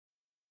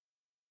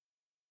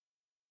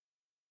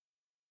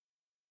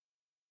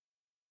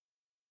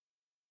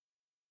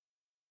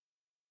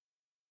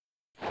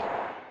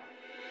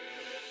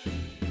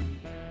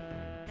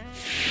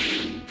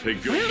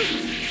take good.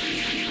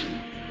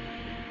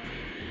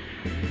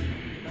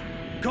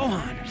 Go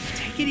on,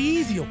 take it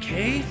easy,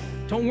 okay?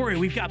 Don't worry,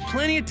 we've got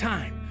plenty of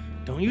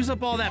time. Don't use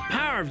up all that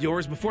power of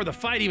yours before the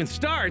fight even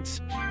starts.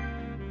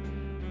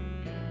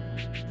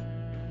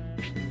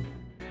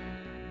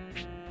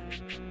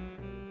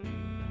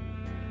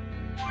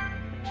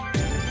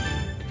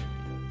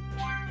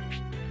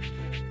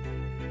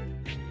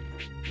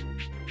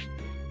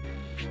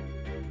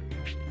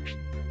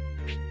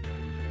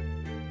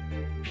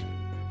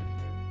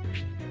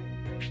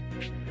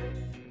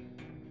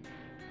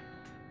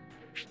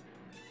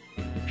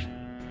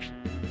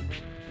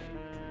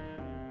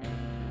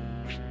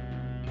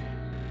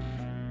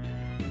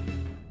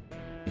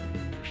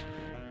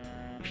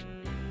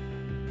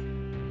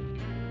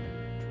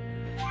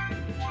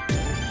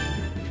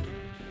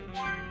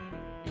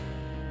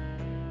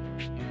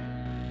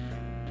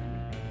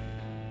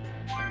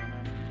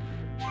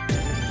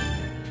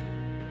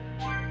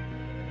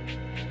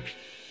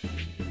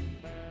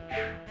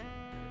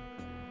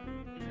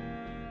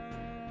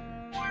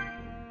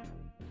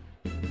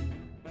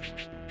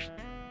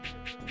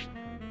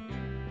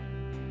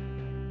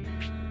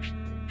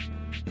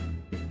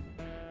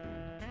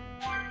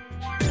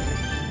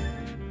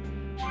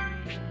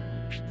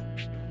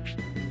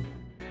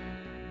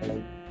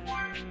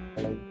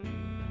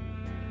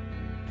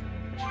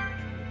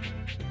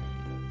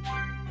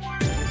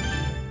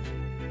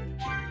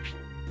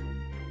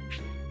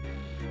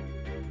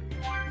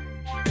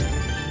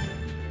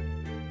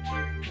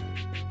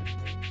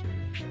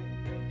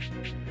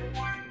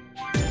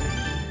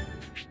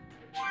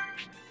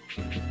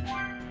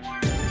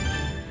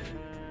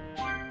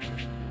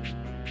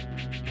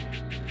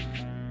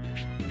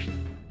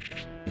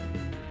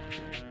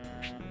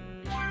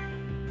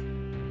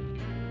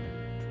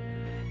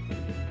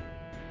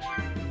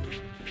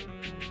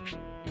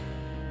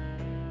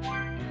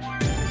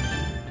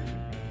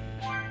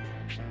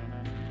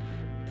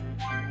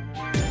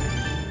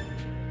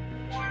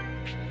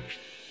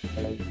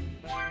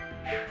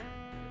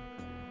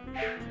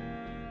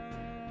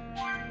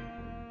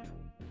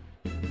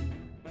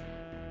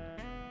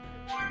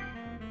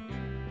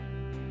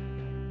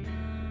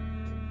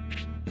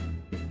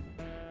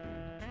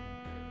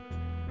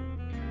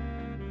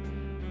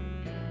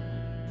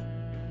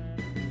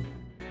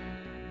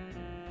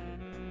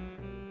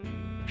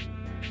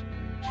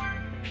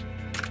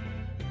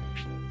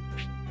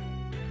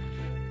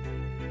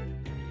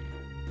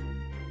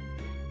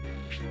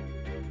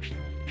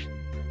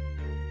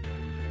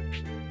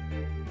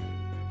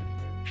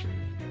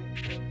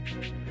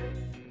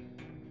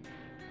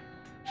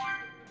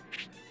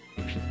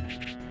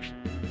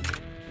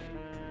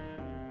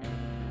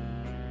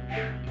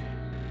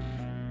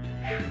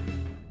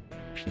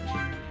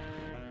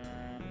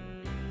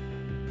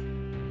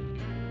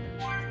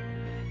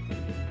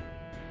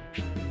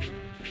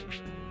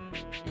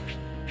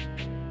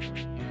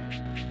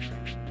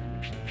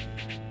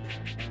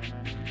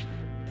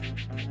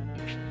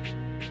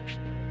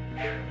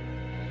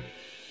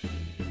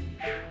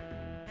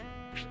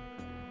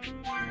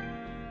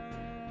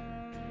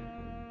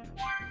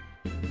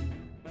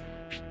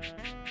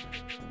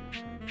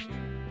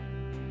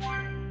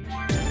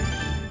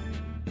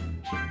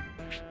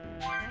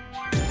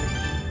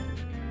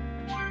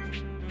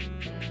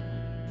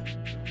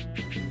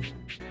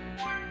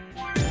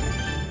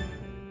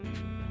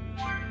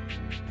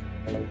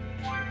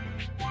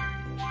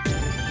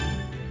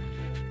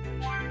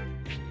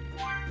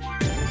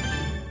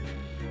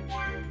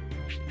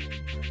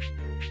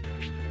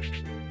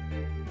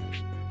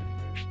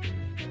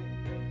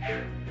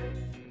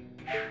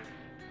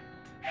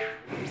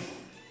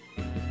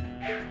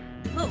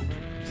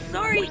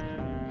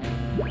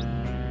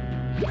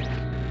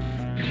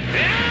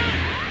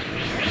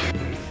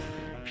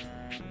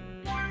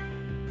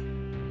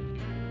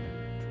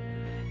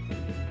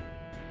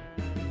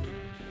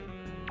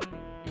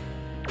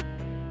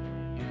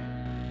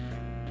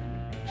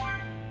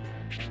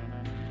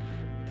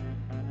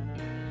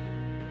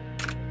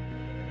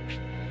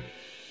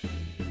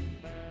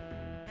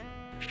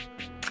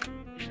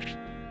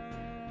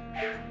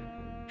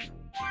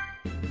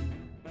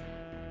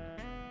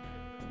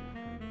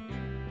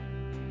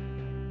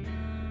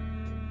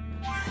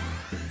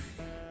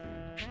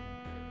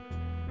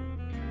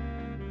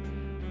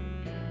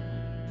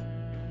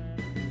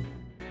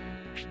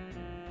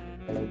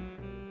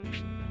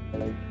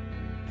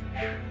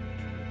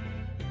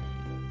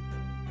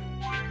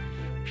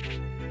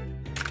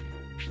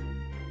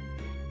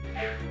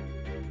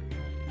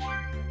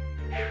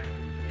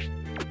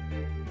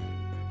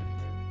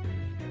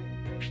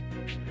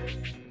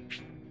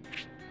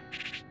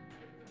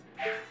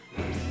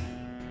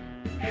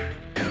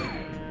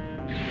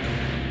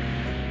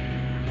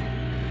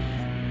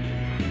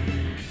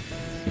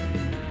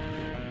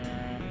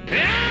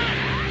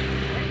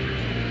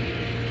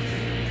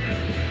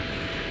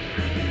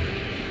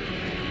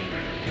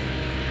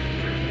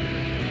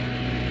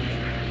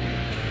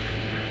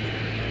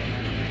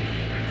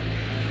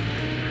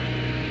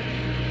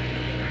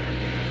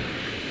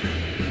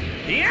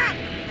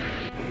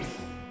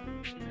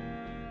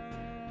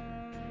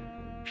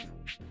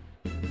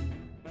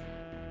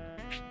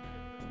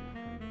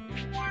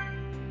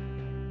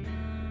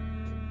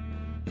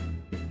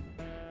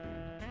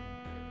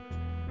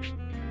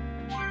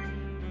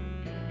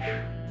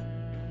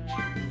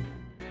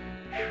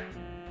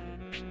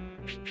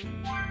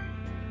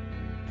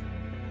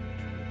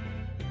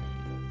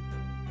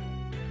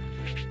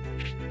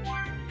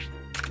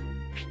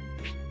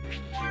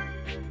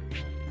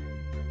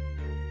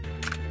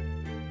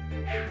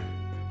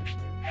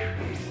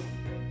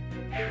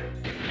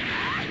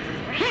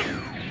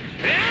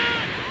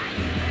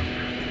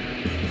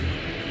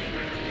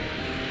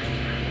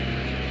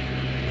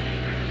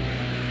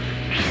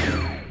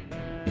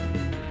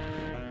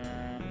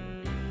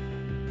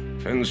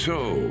 And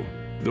so,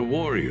 the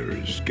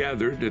warriors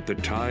gathered at the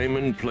time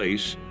and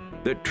place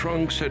that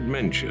Trunks had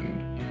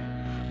mentioned.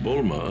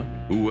 Bulma,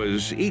 who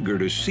was eager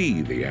to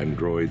see the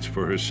androids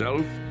for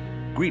herself,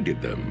 greeted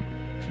them.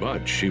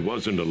 But she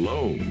wasn't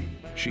alone.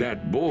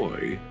 That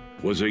boy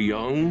was a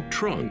young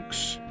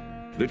Trunks.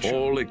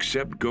 All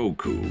except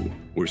Goku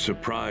were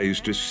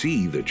surprised to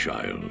see the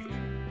child.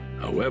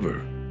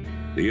 However,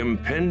 the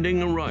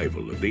impending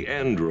arrival of the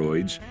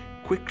androids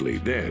quickly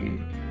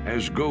then,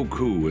 as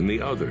Goku and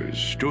the others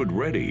stood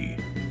ready,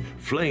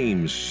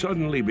 flames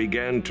suddenly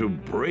began to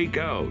break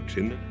out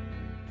in the...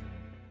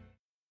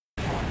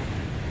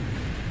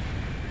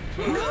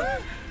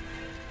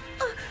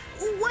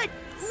 What?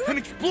 An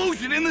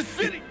explosion in the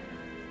city!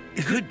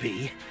 It could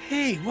be.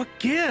 Hey, what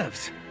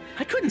gives?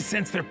 I couldn't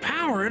sense their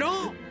power at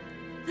all.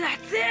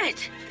 That's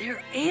it!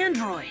 They're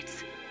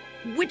androids.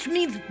 Which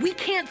means we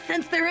can't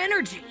sense their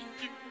energy.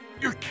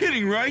 You're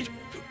kidding, right?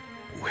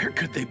 Where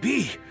could they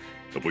be?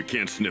 If we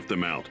can't sniff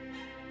them out,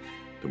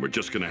 then we're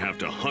just gonna have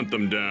to hunt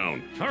them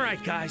down. All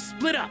right, guys,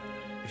 split up.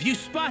 If you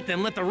spot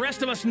them, let the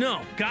rest of us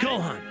know. Got it?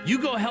 Gohan, you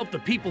go help the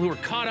people who were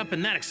caught up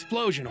in that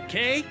explosion,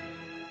 okay?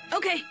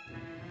 Okay.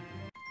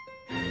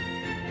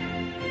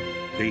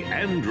 The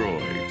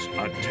androids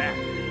attack.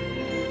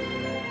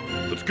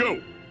 Let's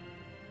go!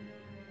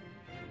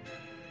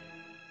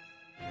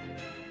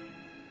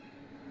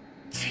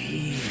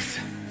 Jeez.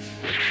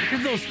 What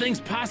could those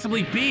things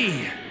possibly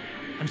be?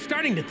 I'm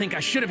starting to think I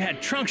should have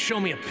had Trunks show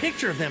me a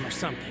picture of them or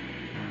something.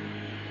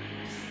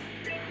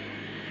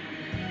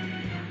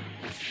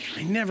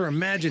 I never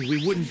imagined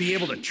we wouldn't be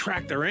able to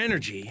track their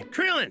energy.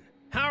 Krillin,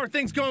 how are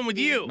things going with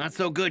you? Not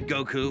so good,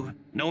 Goku.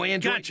 No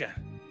android. Gotcha.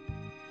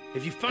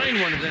 If you find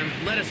one of them,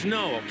 let us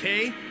know,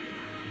 okay?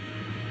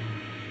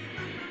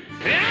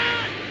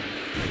 Ah!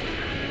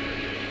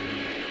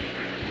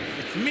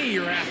 If it's me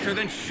you're after,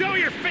 then show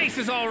your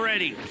faces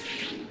already!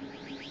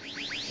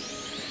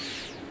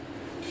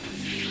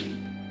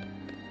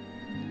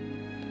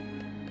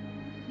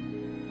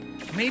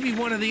 Maybe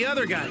one of the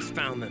other guys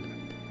found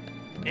them.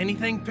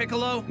 Anything,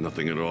 Piccolo?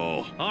 Nothing at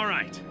all. All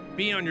right,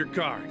 be on your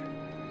guard.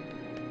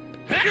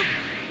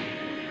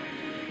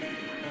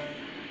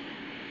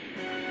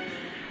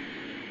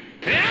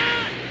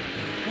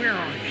 Where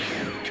are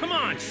you? Come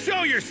on,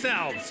 show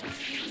yourselves!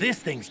 This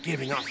thing's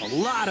giving off a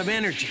lot of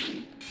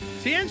energy.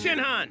 Tien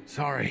Shinhan!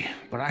 Sorry,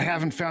 but I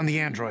haven't found the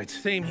androids.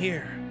 Same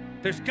here.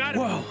 There's gotta...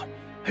 Whoa!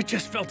 I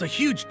just felt a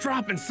huge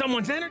drop in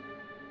someone's energy.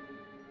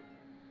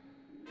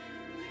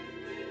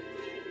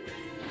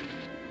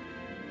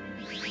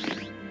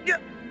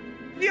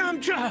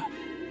 Yamcha!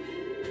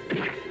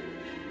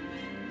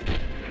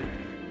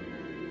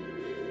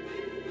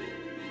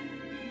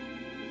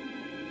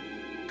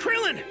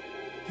 Krillin!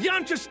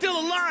 Yamcha's still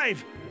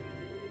alive!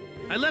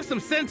 I left some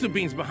sensu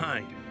beans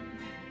behind.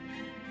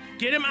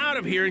 Get him out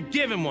of here and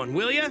give him one,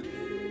 will ya?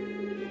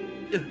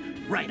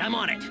 Right, I'm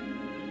on it.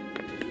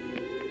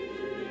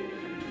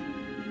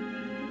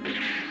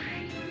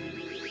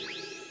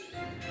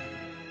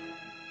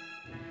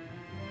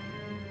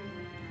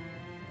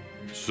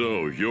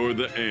 So, you're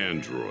the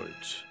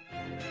androids.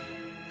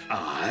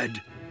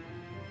 Odd.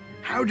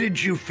 How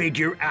did you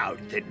figure out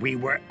that we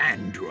were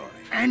androids?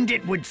 And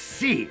it would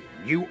seem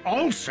you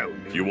also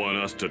knew... You want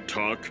us to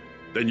talk?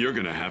 Then you're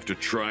gonna have to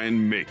try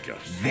and make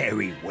us.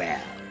 Very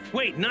well.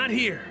 Wait, not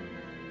here.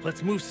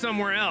 Let's move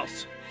somewhere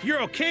else.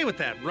 You're okay with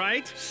that,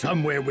 right?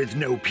 Somewhere with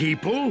no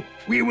people?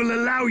 We will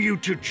allow you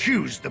to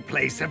choose the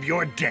place of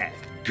your death,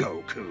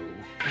 Goku.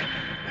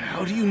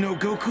 How do you know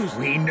Goku's...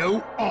 We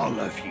know all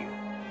of you.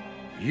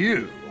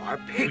 You are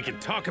We picked. can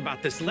talk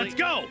about this later. Let's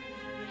go!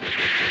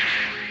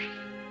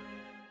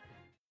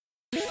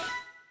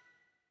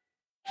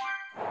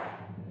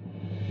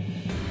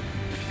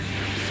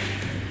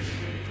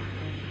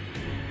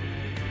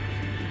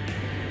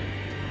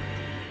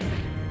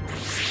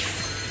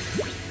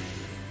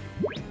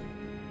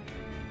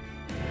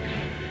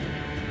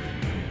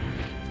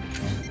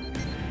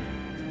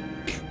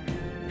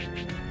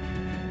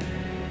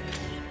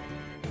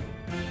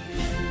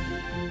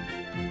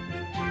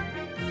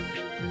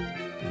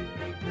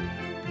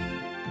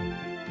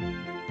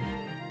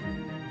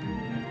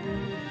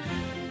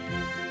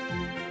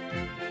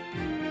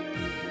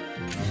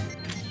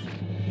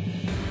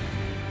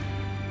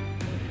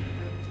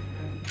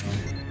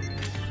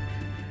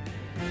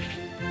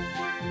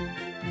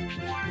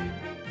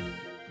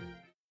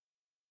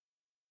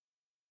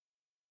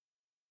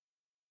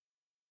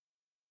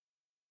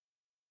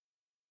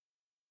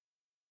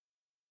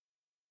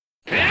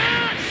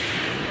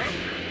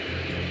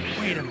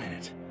 Wait a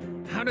minute.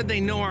 How did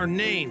they know our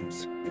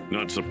names?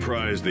 Not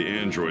surprised the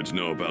androids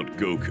know about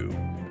Goku.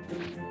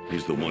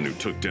 He's the one who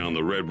took down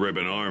the Red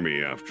Ribbon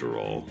Army, after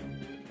all.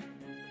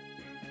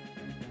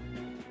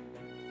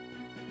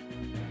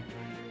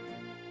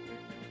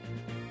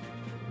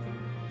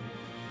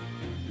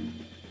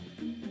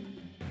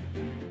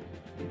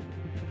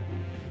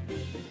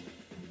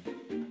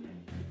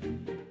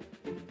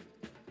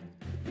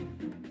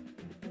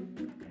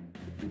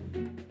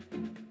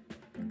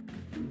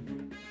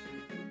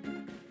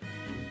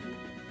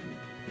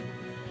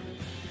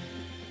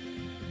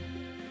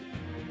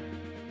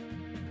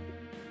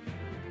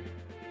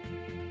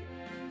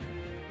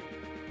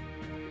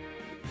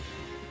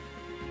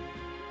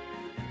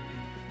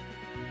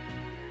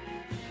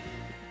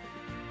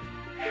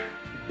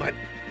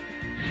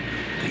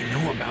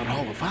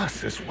 all of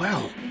us as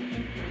well.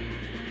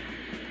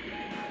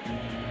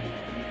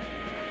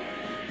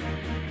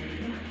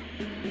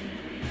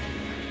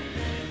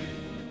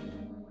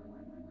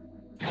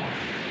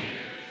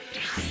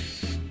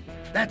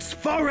 That's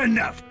far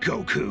enough,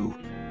 Goku.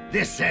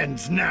 This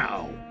ends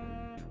now.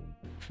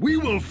 We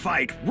will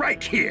fight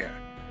right here.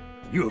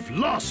 You have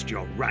lost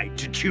your right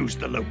to choose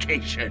the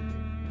location.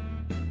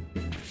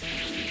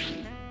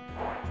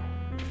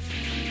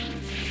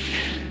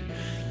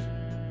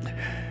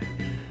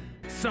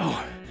 So,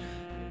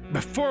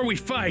 before we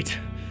fight,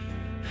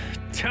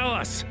 tell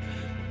us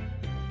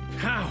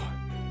how.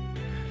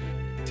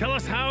 Tell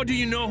us, how do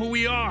you know who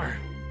we are?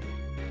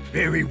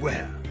 Very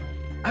well.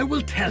 I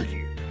will tell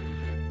you.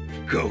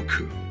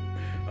 Goku,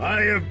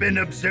 I have been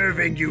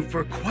observing you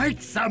for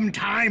quite some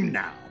time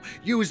now,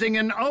 using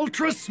an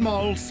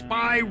ultra-small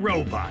spy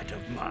robot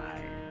of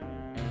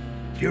mine.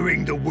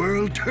 During the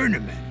World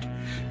Tournament,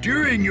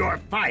 during your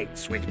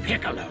fights with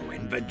Piccolo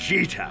and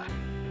Vegeta,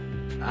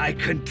 I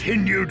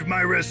continued my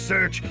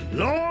research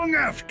long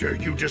after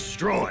you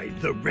destroyed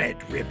the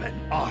Red Ribbon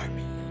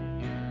Army,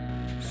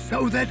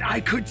 so that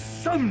I could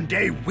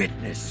someday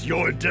witness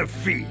your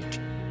defeat.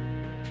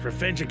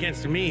 Revenge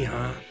against me,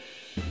 huh?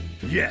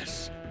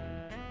 Yes.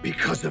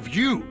 Because of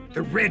you,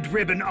 the Red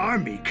Ribbon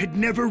Army could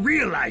never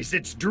realize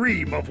its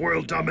dream of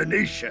world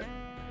domination.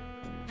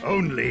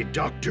 Only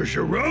Dr.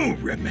 Gero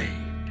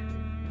remained.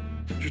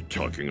 You're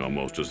talking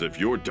almost as if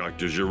you're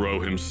Dr. Gero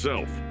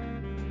himself.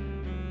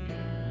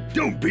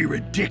 Don't be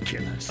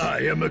ridiculous. I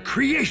am a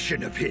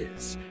creation of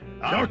his.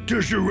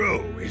 Dr.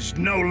 Gero is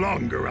no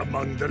longer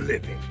among the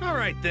living. All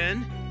right,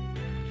 then.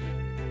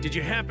 Did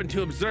you happen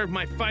to observe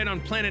my fight on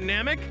planet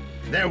Namek?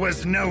 There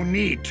was no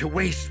need to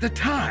waste the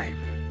time.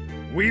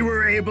 We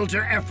were able to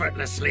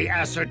effortlessly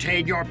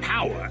ascertain your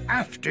power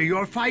after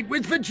your fight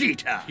with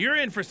Vegeta. You're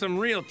in for some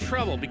real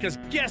trouble, because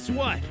guess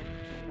what?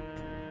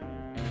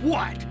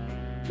 What?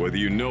 Whether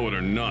you know it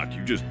or not,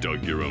 you just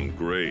dug your own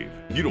grave.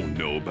 You don't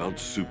know about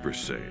Super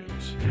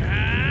Saiyans.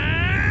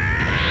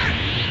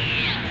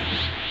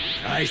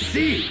 I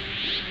see.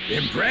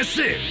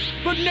 Impressive,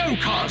 but no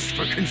cause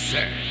for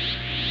concern.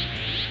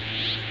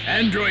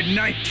 Android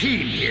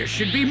 19 here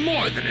should be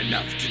more than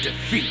enough to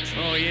defeat.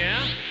 Oh,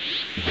 yeah?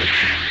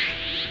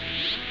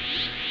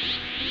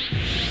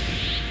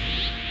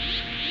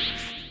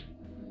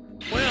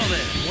 Well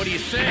then, what do you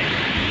say?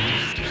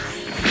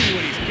 See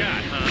what he's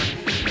got, huh?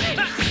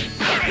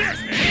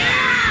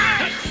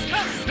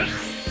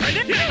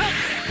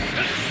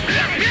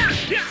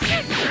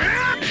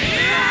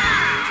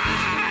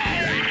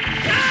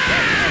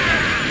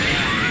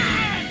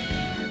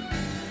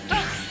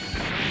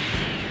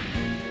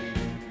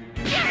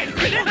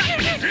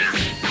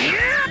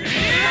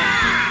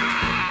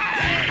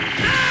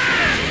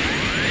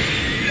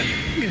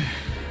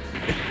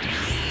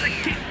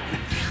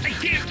 I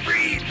can't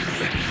breathe.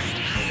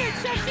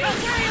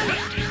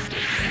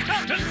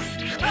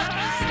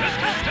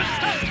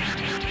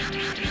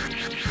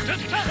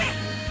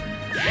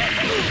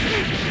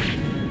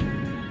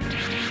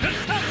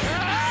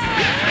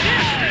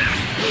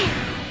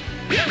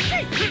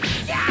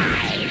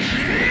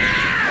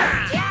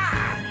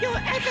 Your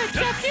efforts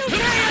are futile!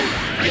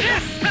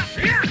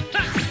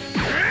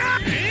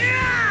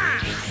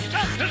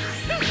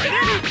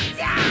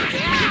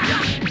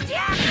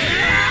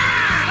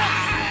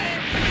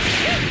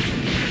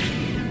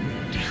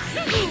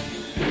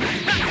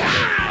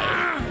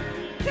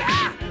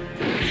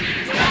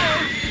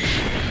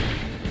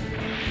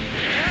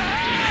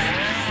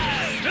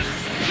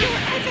 Your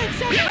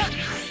efforts are...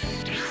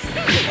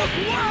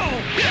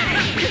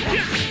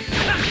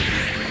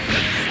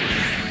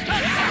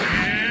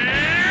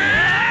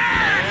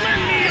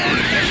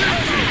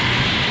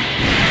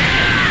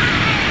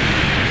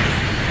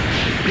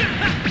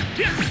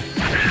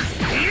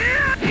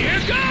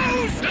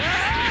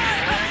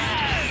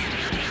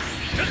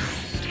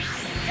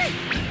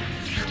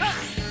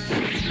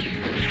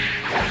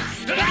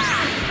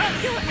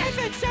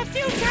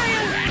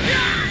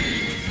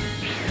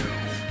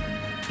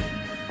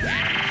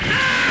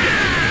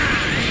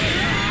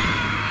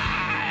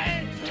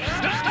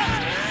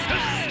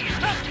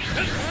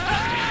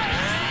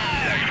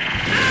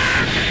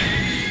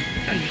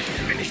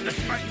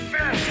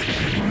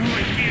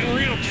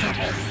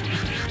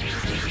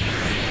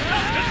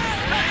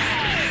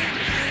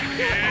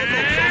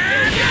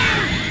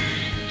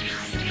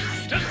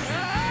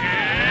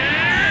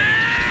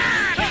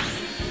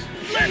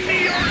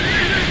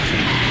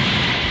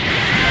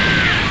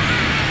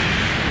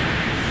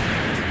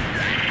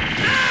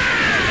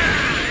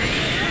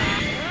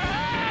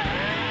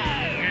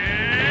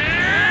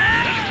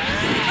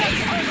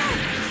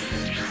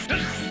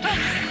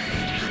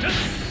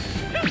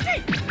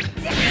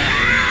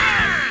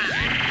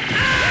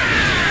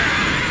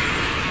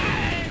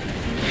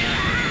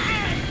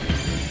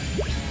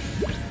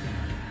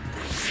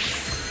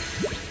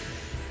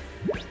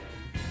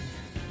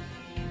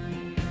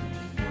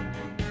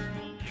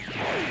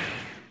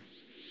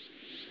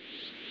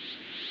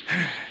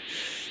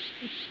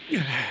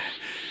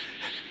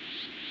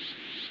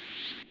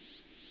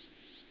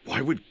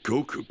 Why would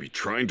Goku be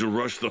trying to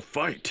rush the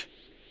fight?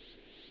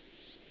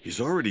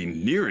 He's already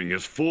nearing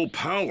his full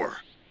power.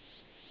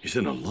 He's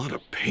in a lot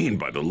of pain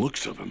by the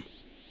looks of him.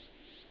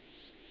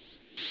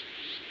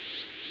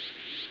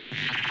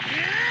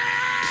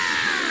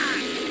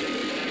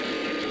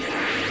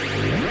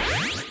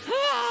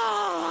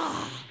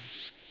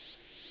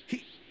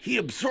 He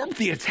absorbed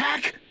the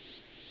attack?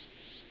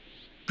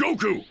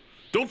 Goku!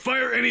 Don't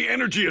fire any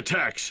energy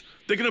attacks!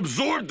 They can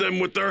absorb them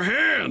with their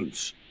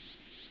hands!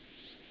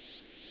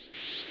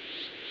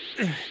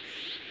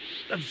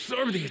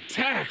 Absorb the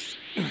attacks.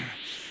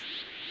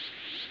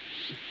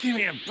 Give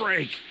me a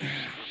break.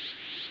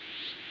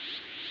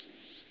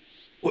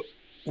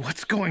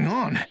 What's going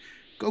on?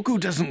 Goku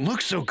doesn't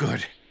look so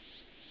good.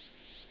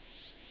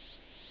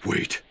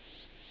 Wait.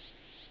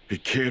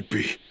 It can't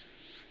be.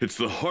 It's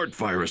the heart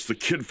virus the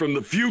kid from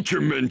the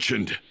future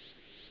mentioned.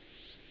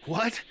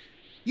 What?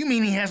 You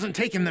mean he hasn't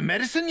taken the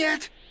medicine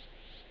yet?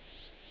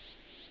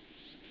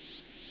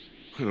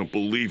 I don't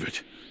believe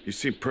it. He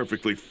seemed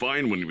perfectly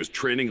fine when he was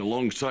training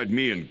alongside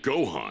me and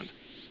Gohan.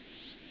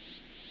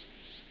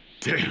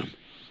 Damn.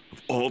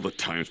 Of all the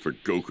times for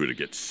Goku to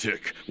get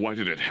sick, why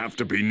did it have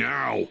to be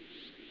now?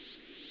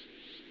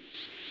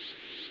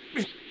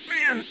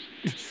 Man,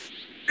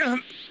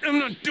 I'm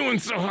not doing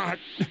so hot.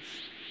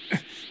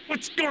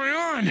 What's going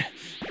on?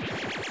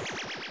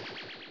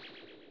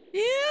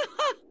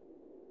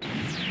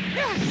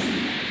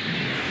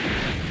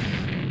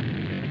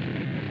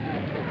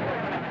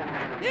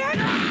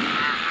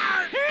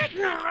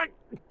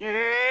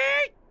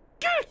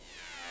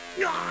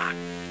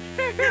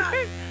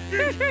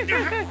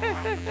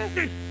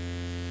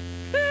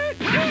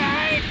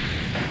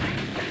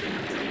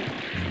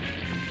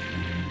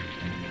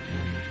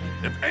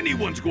 If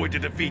anyone's going to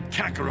defeat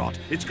Kakarot,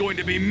 it's going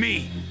to be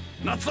me,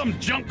 not some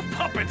junk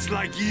puppets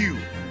like you.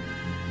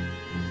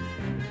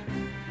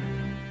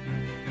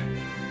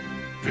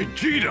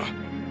 Vegeta!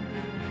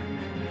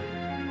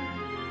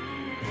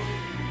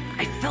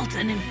 I felt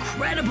an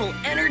incredible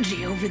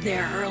energy over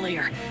there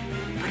earlier,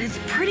 but it's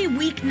pretty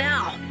weak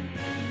now.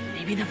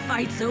 Maybe the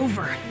fight's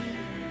over.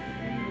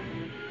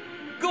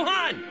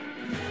 Gohan!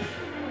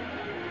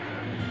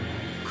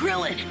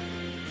 Krillin!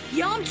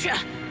 Yamcha!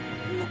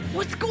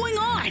 What's going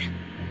on?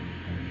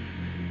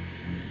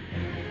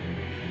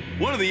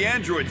 One of the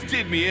androids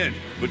did me in,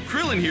 but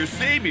Krillin here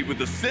saved me with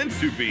the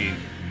sensu bean.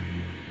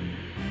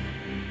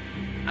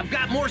 I've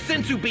got more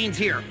sensu beans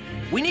here.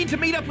 We need to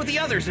meet up with the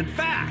others and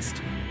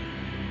fast.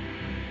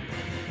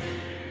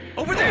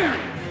 Over there!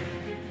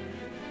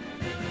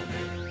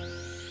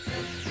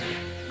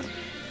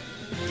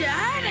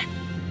 Dad?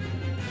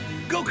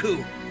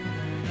 Goku!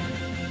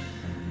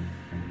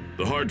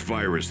 The heart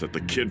virus that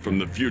the kid from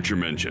the future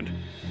mentioned.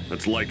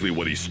 That's likely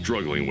what he's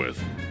struggling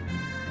with.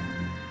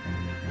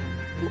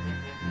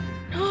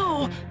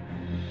 No!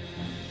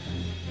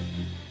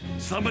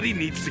 Somebody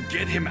needs to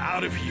get him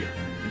out of here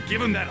and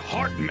give him that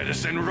heart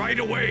medicine right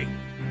away.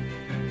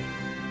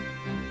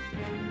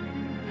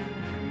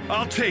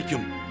 I'll take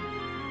him.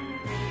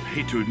 I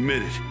hate to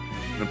admit it,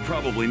 but I'm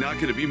probably not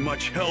going to be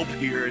much help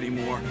here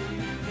anymore.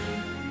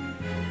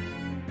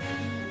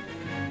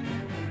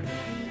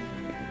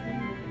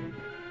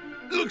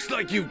 Looks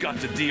like you've got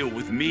to deal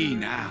with me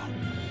now.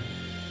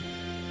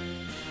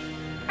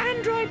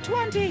 Android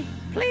 20,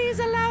 please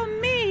allow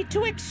me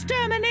to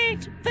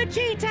exterminate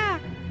Vegeta.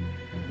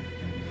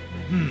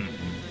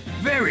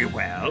 Very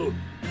well.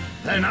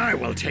 Then I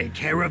will take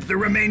care of the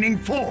remaining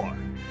 4.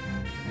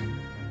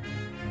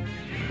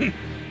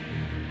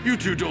 You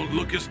two don't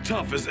look as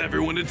tough as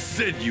everyone had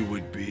said you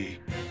would be.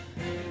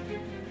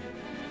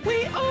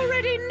 We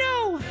already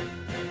know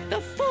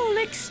the full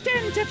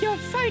extent of your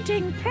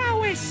fighting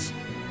prowess.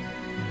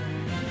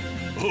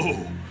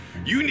 Oh,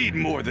 you need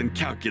more than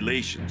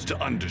calculations to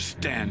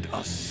understand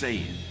us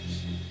Saiyans.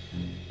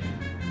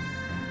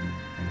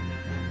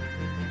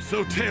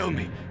 So tell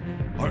me,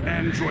 are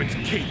androids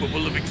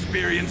capable of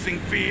experiencing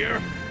fear?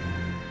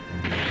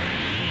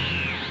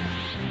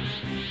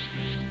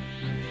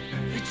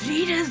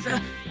 Vegeta's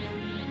a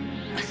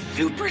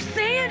Super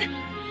Saiyan?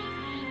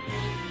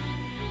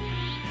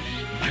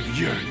 I've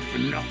yearned for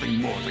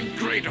nothing more than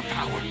greater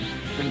power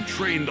and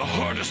trained the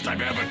hardest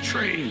I've ever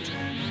trained.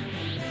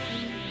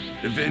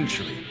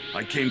 Eventually,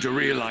 I came to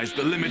realize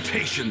the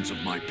limitations of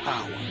my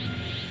power.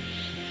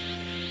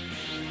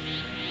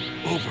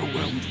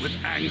 Overwhelmed with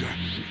anger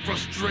and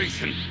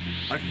frustration,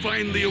 I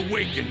finally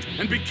awakened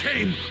and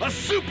became a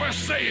Super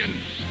Saiyan!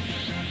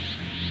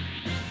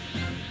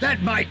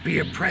 That might be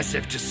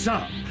impressive to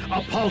some.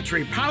 A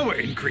paltry power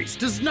increase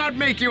does not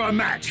make you a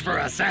match for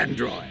us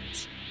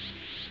androids.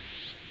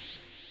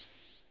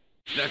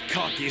 That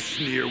cocky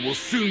sneer will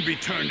soon be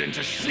turned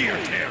into sheer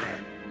terror.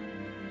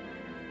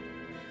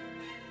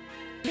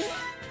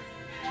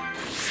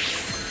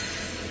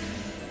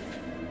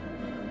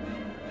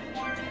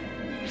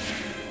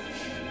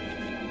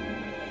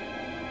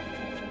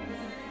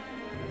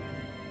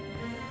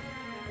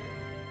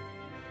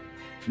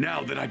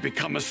 Now that I've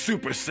become a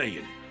Super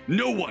Saiyan,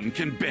 no one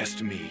can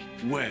best me.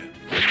 Well,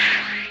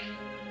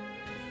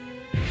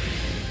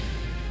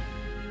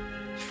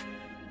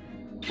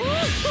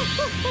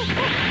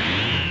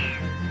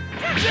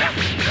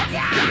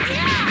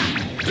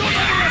 Don't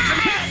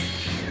underestimate!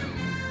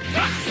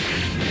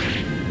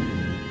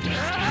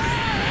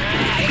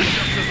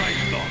 Just as I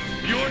thought,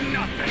 you're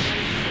nothing!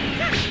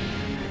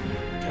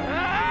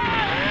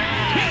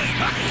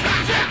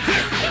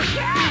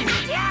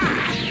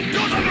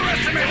 Don't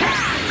underestimate me!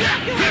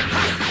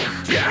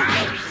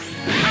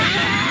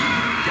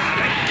 Got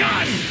a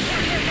gun!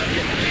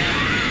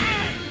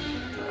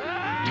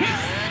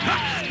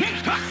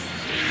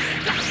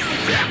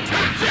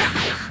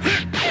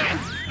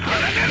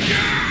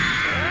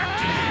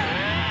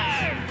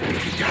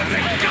 Got a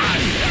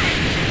gun!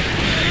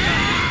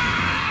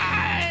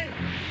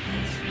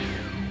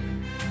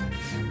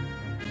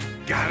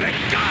 Got a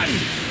gun!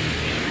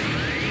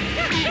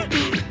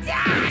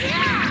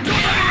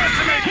 Don't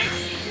underestimate me!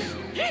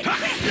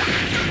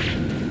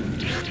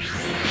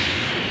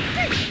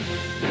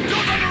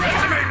 Don't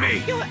underestimate me!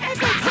 Your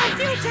efforts are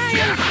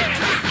futile!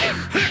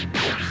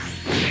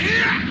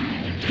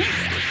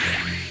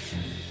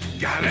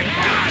 Got a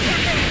gun!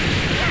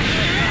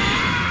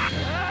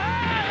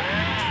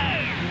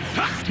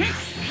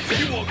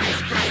 You walking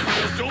scrap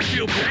piles don't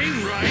feel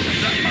pain, right?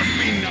 That must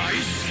be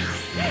nice!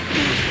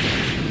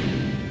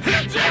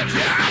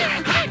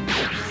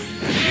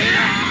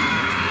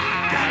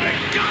 Got a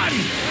gun!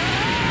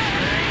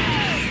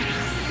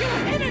 Your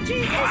energy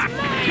is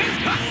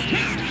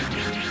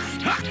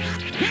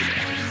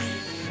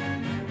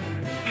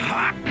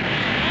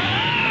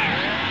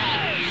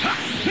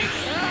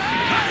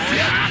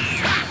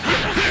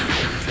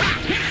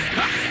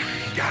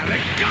Got a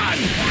gun!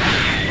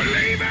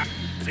 Believe it!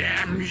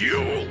 Damn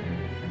you!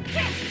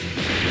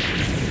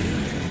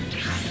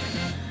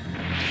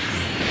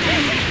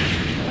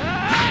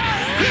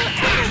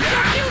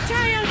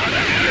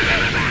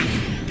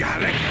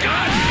 Got a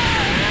gun!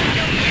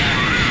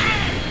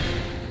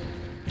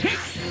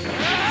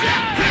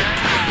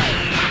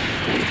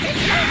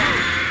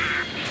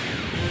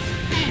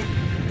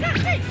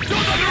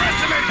 Don't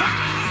underestimate me!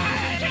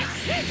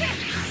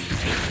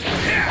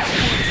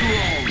 What's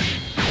wrong?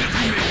 Did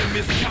you make a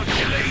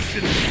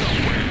miscalculation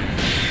somewhere?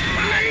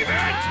 Believe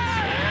it!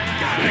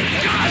 Got a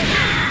gun!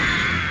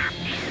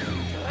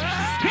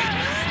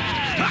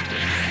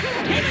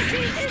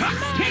 energy is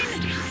mine!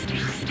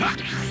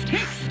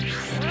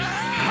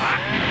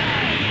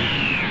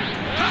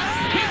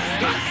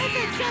 Your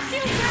efforts are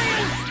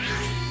futile!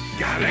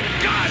 Got a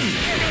gun!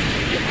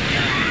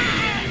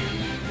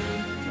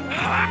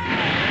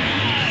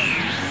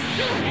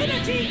 Your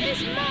energy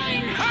is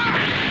mine!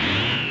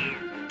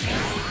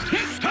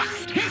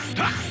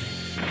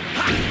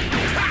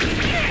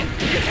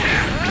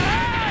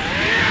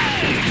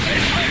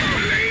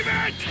 Believe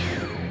it!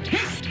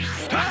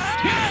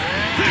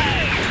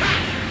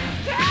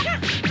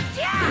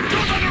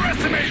 Don't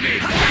underestimate me!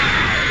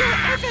 Your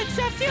efforts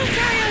are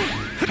futile!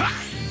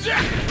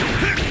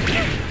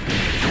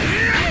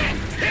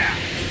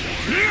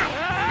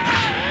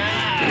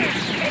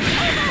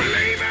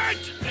 Believe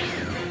it!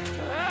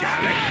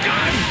 Got a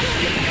gun!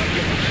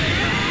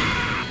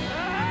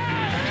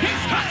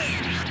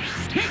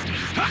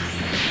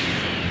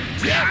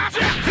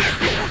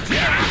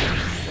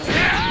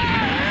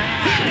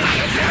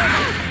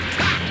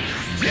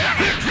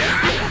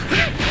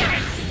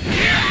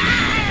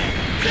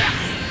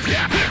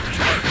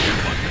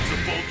 Buckets of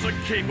bolts are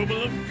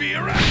capable of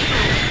fear after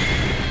all.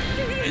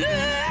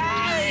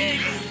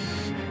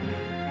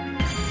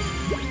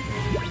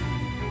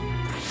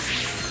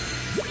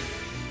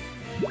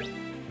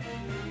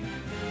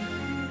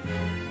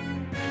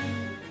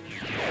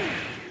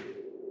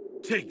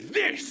 Take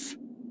this!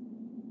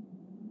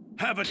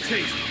 Have a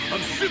taste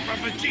of Super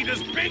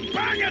Vegeta's Big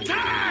Bang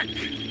Attack!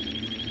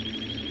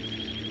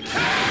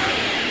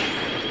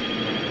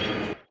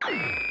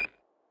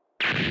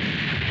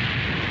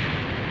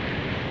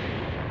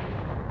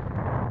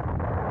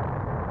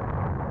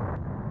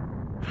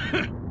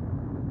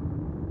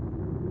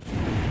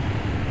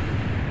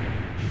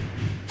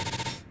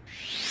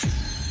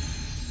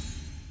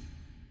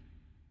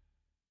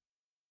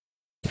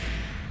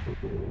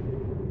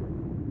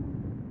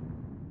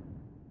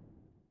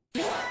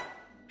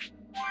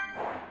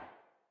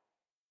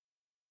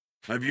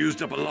 I've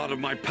used up a lot of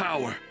my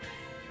power.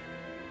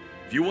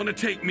 If you want to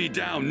take me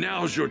down,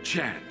 now's your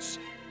chance.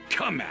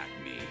 Come at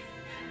me.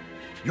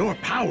 Your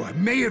power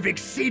may have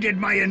exceeded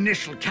my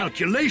initial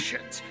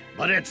calculations,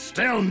 but it's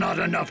still not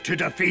enough to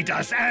defeat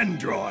us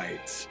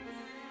androids.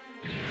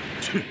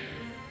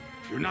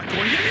 You're not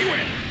going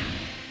anywhere!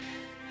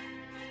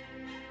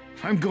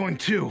 I'm going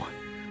too.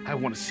 I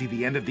want to see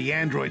the end of the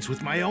androids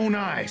with my own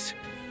eyes.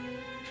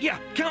 Yeah,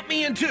 count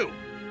me in too.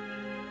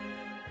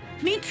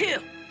 Me too.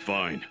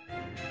 Fine.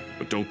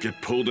 But don't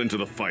get pulled into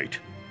the fight.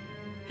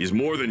 He's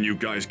more than you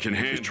guys can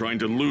handle. He's trying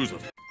to lose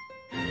us.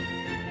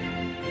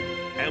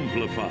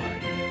 Amplify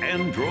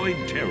Android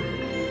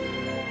Terror.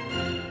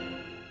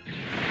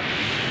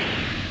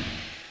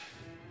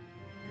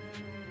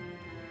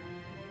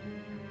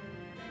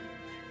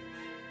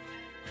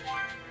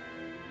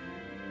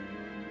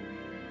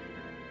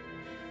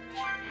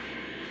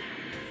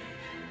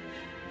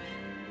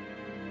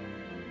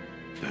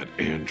 That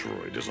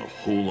android is a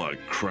whole lot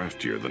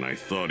craftier than I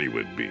thought he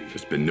would be.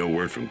 There's been no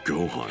word from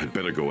Gohan. I'd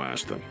better go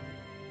ask them.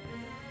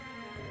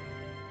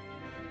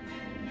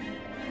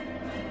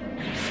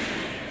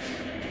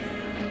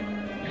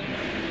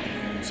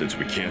 Since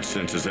we can't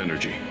sense his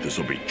energy, this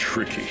will be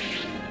tricky.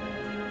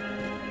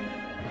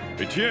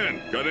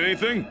 Etienne, got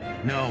anything?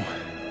 No,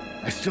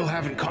 I still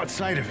haven't caught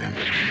sight of him.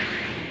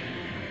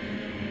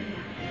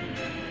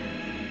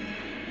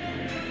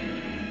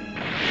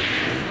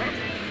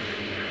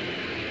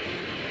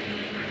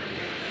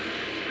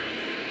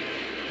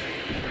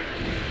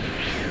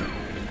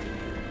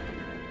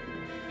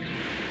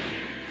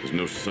 There's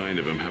no sign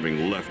of him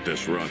having left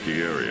this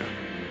rocky area.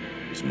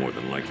 He's more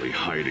than likely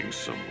hiding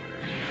somewhere.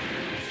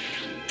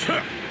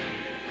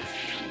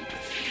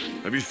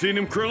 Have you seen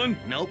him, Krillin?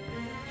 Nope.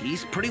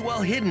 He's pretty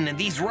well hidden in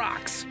these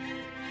rocks.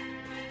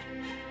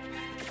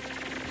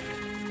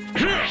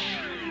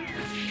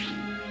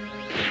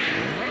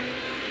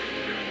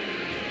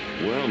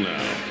 Well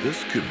now,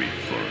 this could be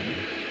fun.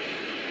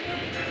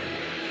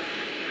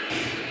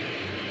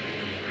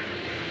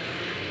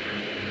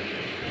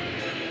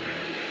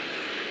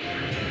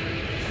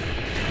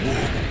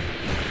 Whoa,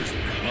 his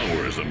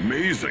power is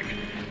amazing.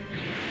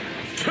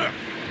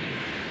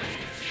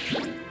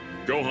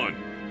 Gohan,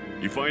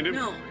 you find him?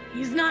 No,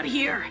 he's not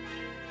here.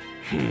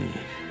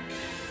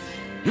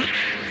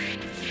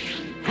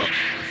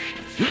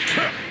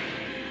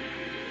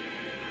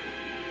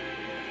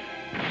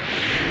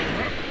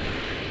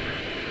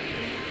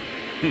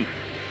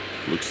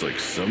 Looks like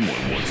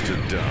someone wants to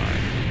die.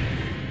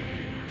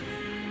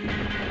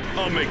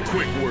 I'll make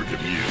quick work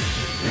of you.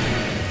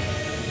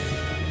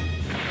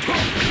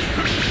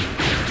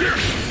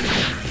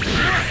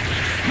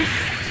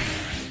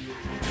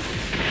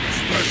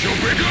 Special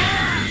big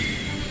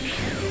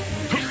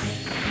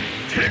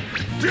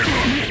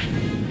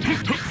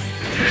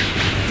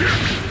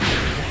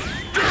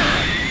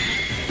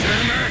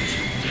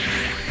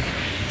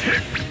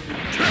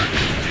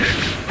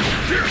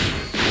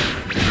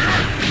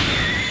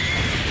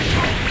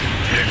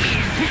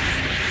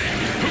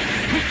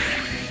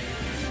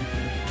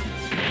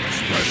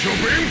Special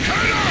beam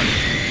cannon!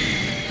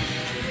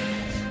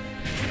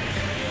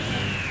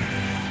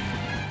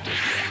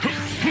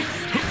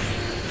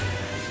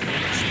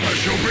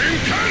 Special beam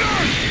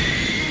cannon!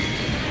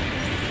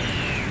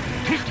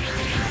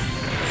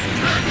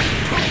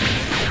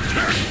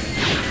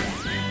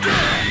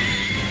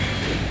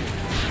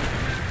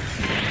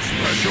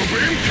 Special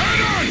beam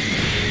cannon!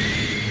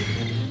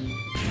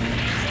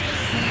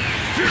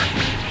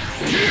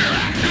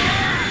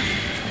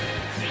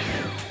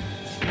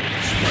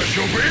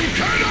 Special beam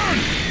cannon!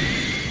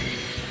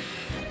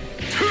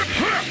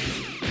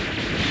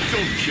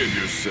 Don't kid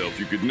yourself,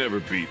 you could never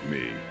beat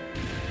me.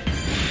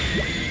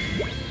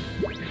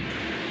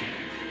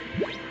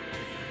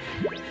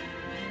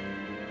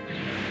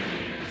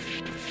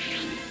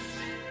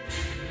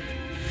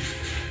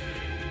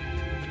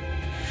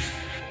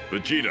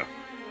 Vegeta,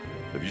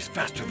 have you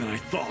faster than I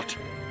thought?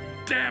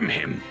 Damn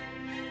him!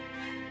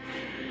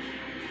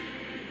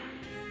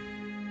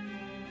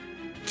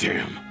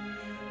 Damn.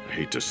 I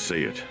hate to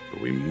say it,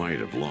 but we might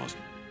have lost.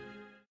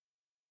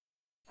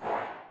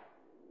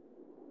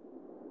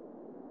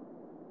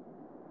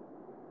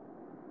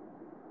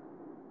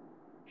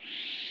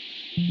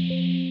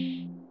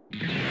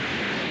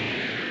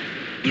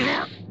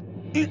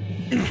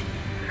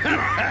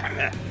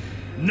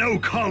 No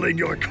calling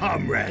your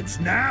comrades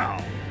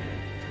now.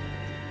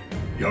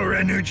 Your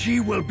energy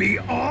will be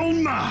all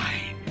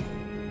mine.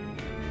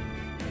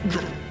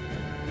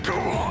 Go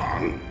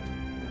on.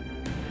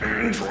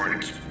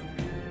 Androids,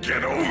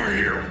 get over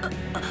here!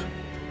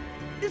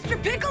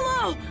 Mr.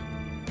 Piccolo!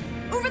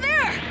 Over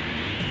there!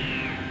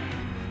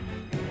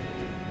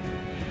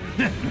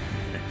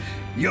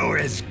 You're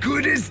as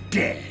good as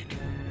dead.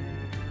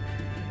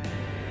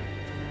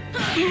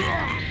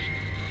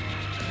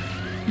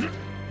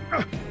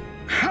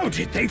 How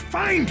did they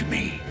find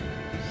me?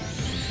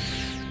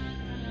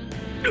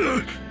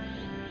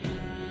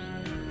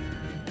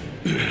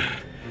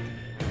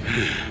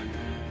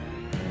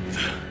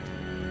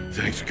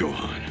 Thanks,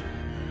 Gohan.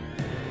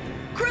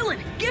 Krillin,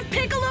 give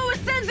Piccolo a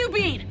Senzu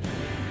Bean!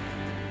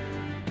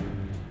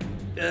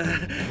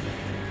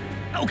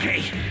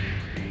 Okay.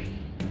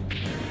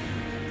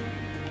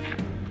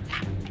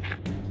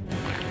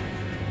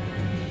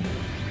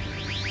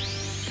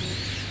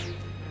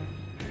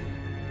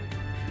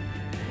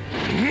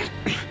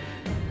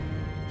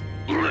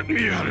 Let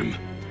me at him.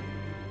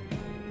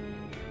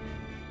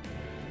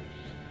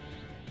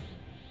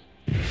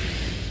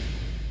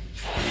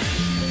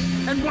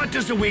 And what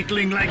does a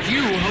weakling like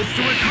you hope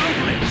to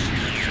accomplish?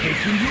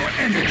 Taking your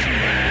energy.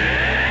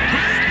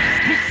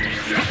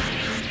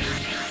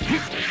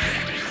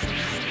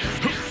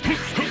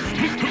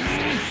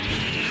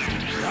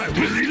 I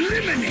will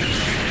eliminate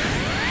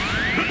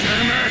you.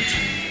 Damn it!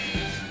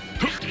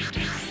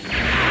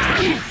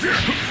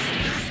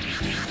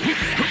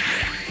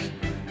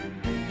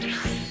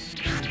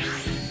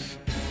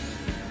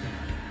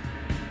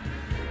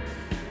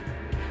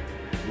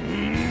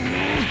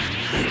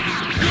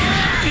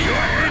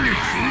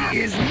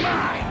 is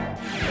mine!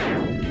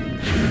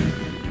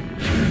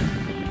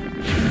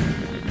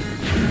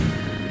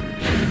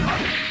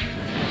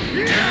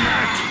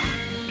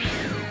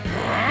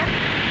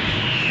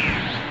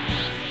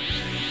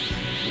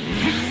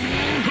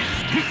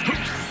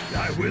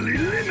 I will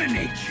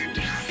eliminate you!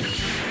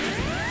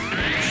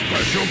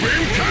 Special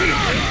beam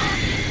cannon!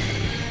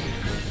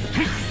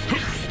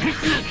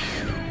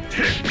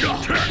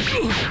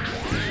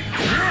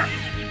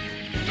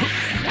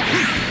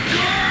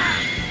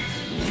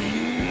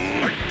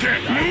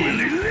 I will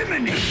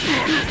eliminate you!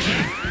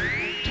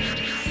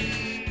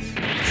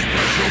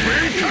 Special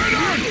beam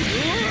cannon!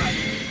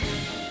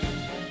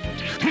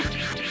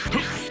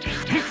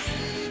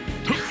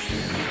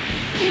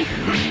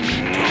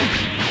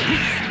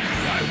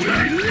 I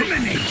will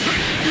eliminate you!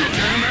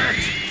 Damn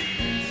it!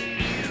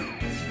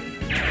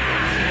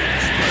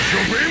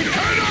 Special beam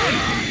cannon!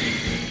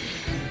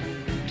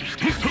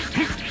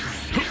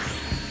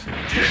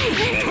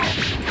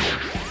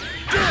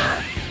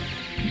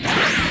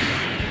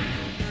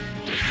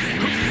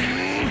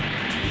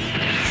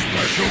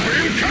 Special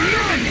beam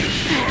cannon!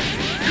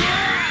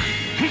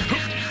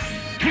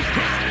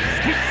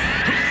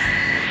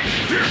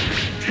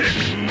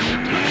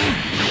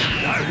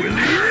 I will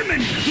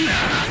eliminate you!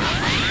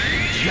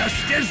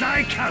 Just as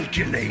I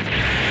calculated.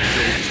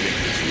 Don't take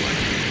this one.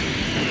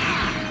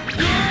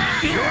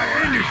 Your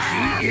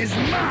energy is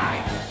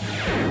mine!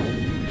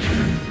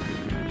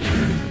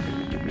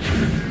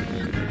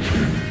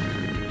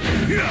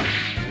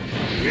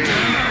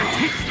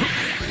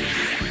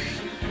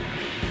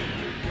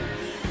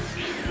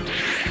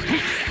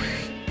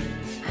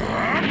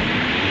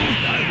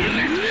 I will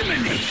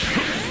eliminate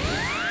you!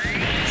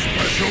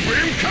 Special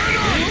beam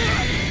cannon!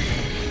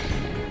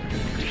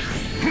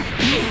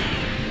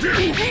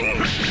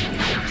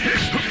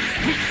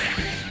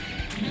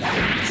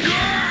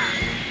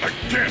 I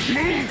can't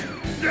move!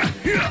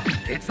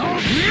 It's all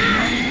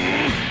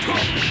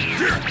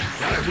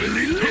I will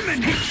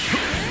eliminate you!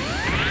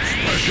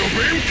 Special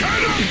beam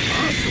cannon!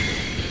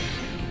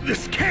 Impossible!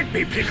 This can't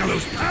be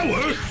Piccolo's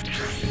power!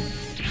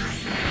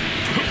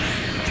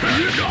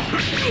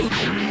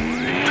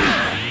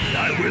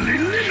 I will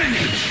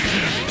eliminate you!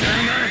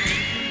 Damn it!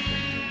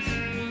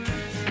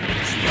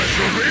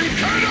 Special beam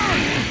cannon!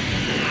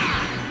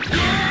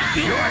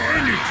 Your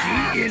energy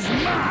is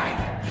mine!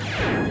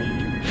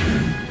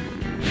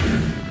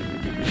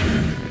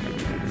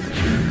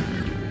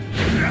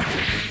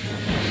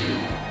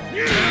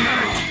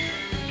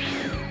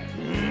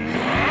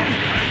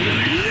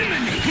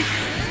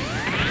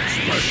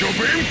 Special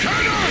beam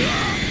cannon!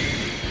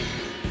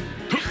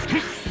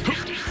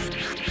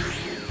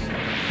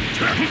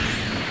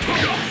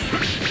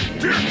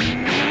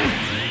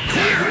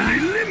 I will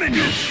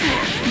eliminate you!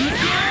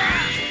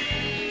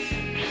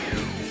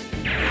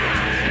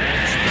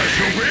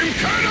 Special beam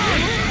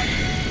cannon!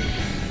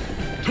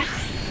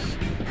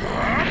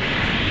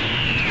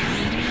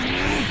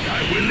 I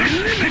will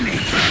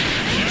eliminate you!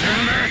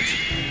 Damn it!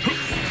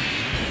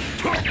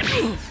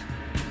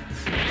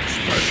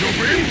 Special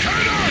beam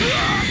cannon!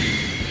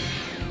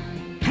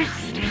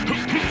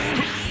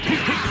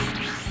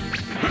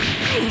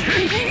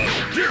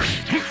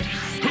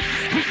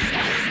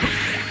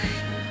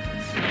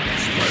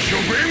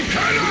 Special beam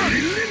cannon!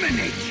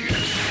 Eliminate you!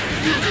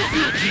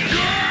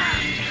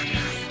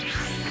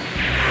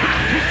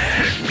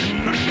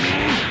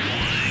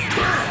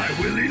 I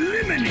will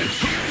eliminate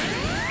you!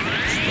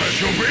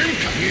 Special beam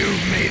cannon!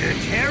 You've made a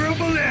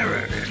terrible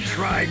error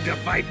trying to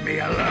fight me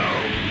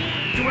alone.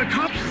 To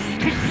accomplish,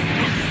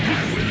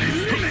 I will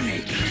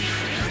eliminate you!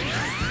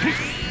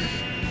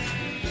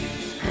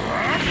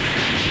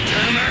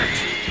 Damn it!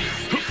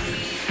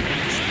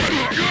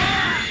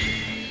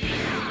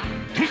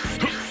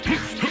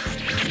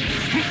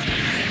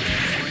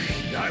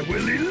 I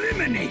will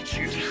eliminate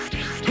you!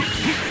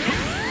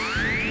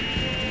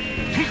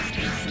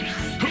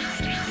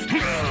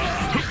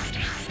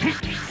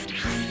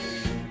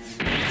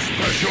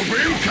 Special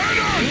beam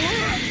cannon!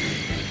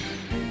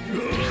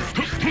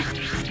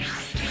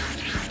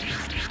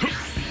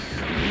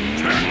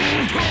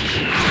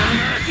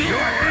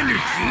 Your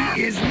energy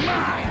is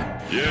mine!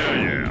 Yeah.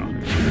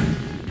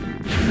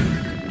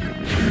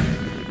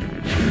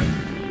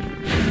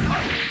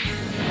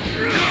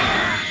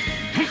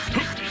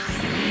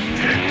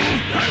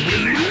 I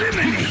will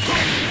eliminate you!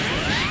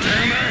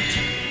 Damn it!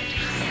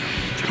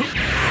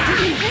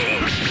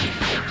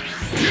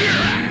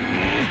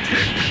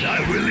 I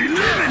will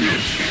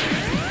eliminate you!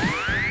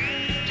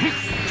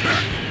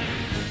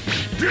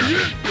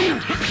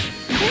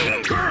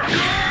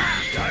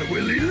 I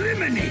will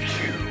eliminate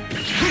you!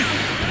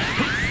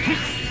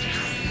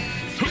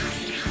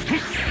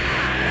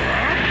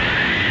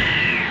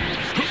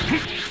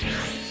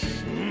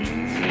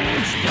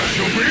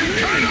 Special beam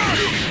cannon!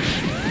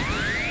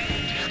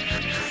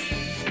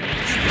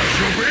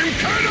 Special beam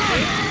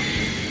cannon!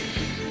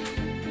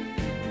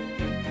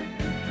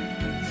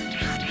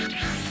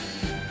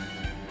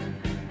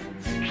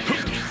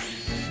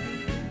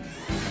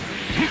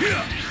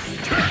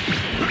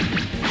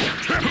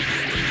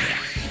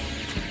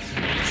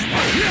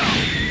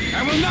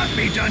 will not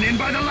be done in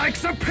by the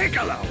likes of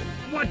Piccolo.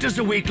 What does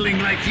a weakling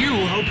like you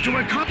hope to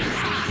accomplish?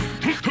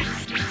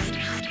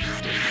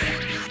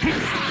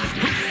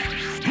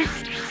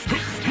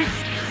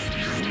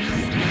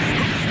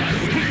 I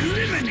will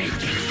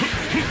eliminate you.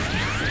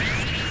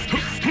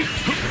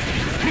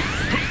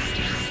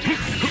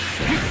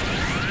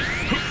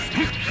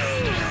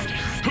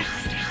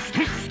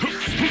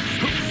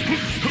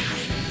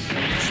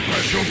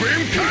 Special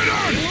beam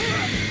cannon!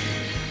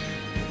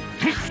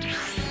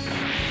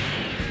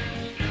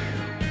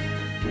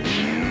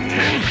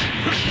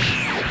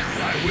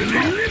 I will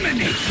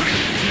eliminate you!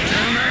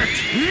 Damn it!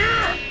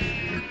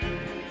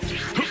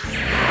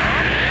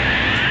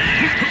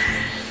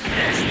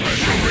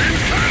 Special beam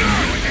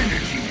cannon!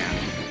 Energy now.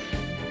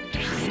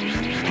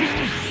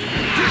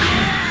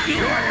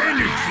 Your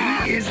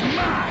energy is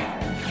mine!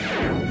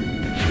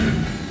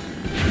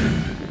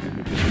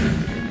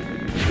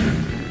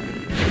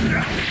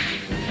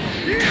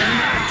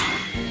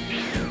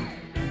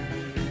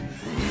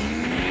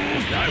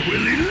 I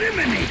will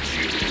eliminate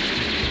you!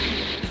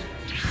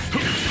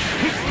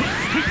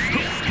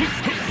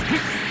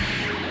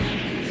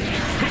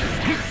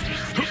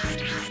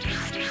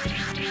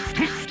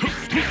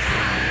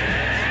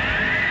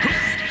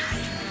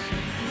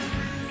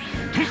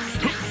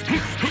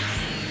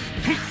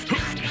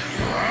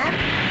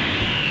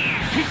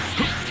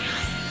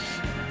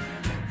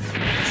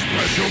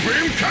 Special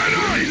beam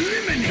cannon!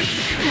 Eliminate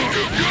you!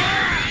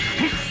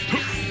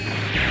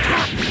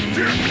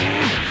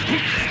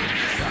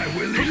 I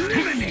will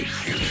eliminate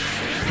you!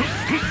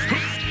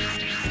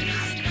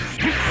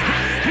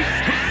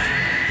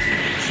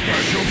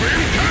 Special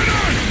beam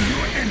cannon!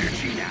 Your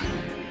energy now!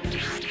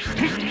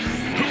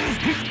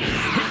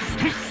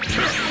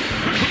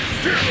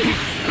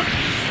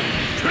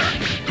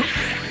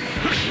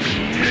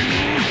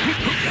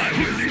 I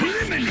will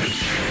eliminate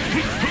you!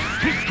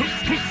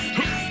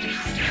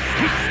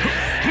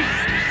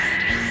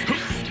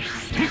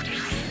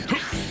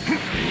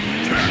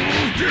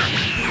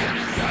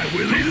 I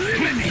will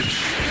eliminate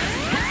you!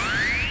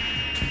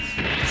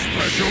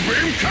 Special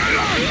beam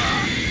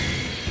cannon!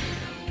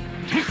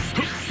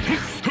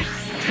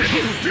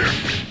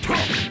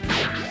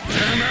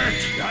 Damn it!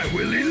 I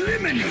will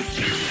eliminate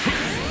you!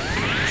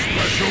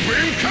 Special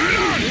beam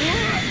cannon!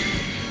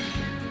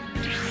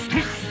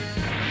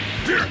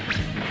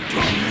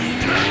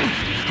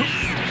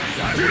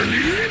 I will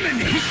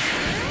eliminate you!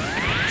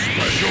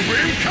 Special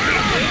beam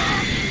cannon!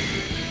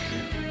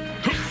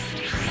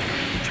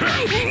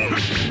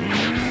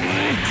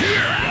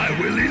 I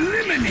will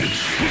eliminate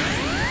you!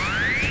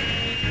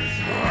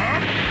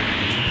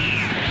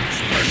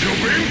 Special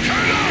beam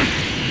cannon!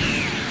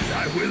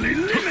 I will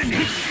eliminate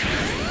you!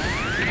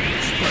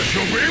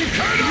 Special beam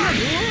cannon!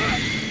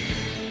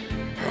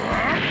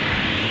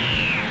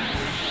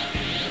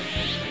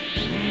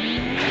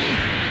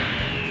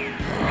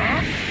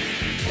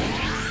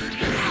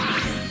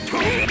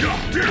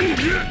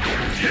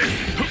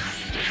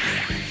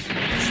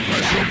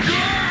 Special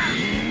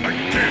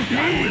I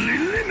will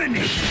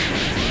eliminate you!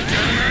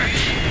 damn it!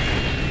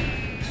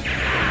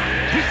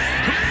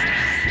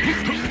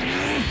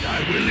 I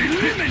will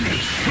eliminate you!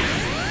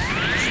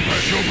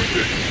 Special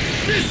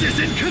This is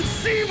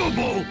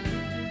inconceivable!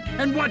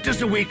 And what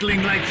does a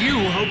weakling like you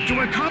hope to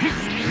accomplish?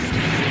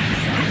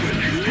 I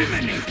will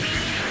eliminate you!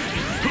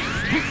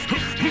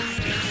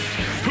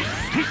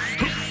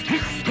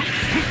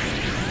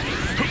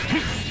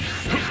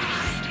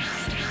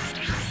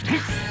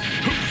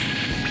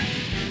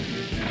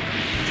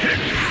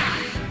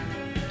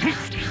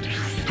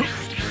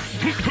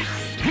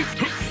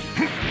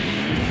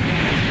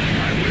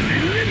 I will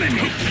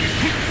eliminate you!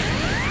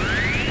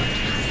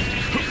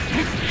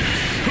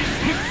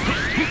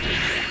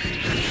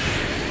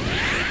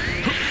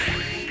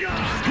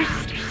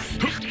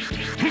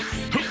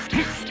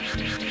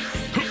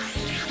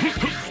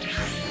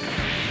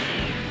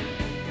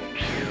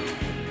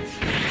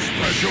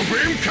 Special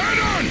beam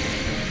cannon!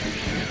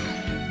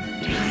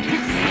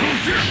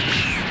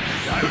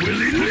 I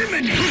will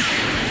eliminate you!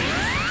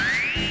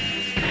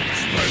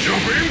 Special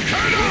beam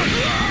cannon!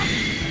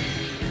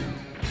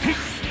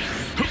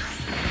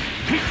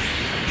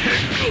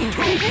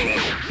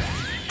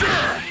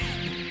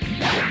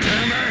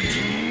 Damn it!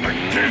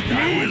 I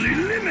will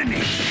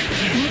eliminate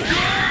you!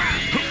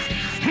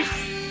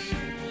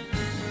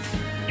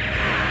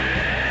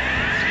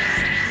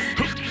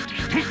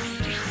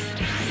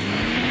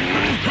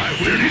 I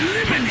will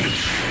eliminate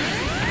you!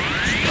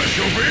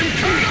 Special beam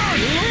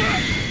cannon!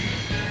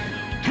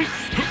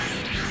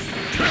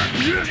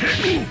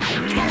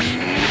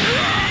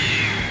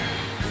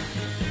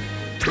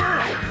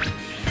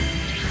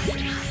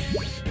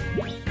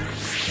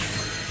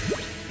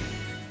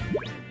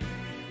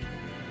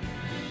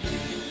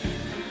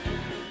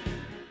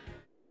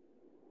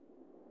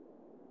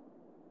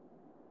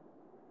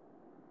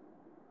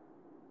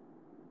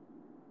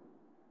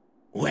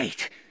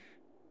 Wait,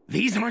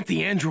 these aren't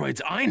the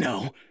androids I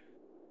know.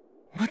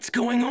 What's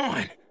going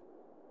on?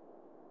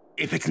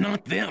 If it's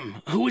not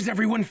them, who is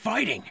everyone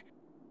fighting?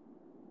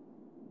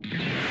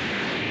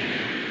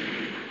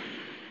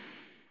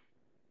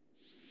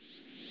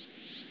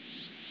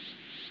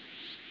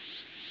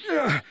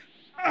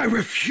 I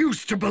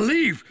refuse to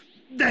believe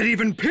that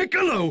even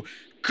Piccolo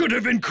could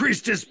have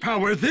increased his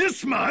power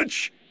this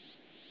much.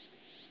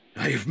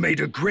 I have made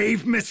a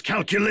grave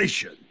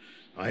miscalculation.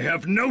 I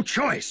have no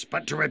choice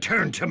but to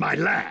return to my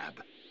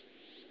lab.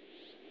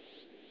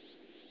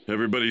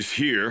 Everybody's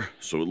here,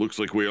 so it looks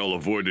like we all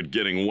avoided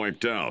getting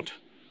wiped out,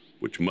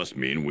 which must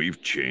mean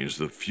we've changed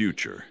the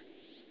future.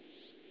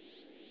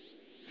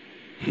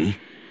 Hey,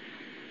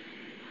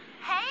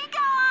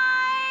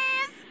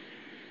 guys!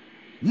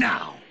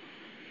 Now,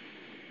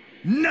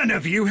 none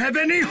of you have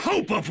any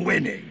hope of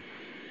winning.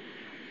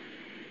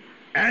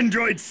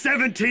 Androids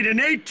 17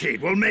 and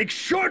 18 will make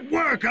short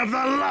work of the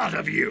lot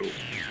of you.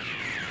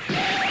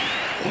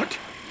 What?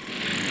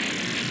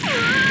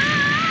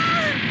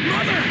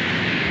 Mother!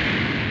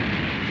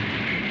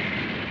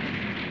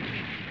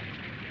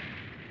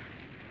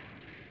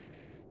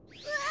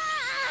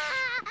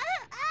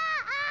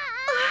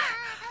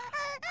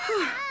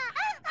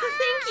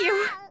 Thank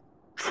you.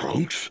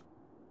 Trunks?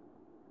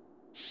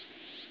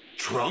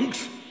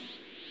 Trunks?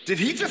 Did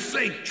he just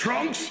say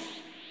Trunks?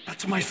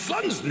 That's my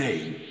son's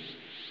name.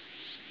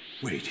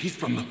 Wait, he's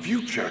from the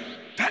future.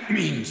 That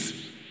means...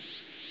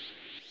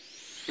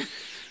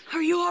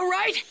 Are you all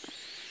right?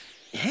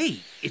 Hey,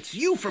 it's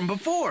you from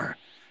before.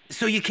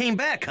 So you came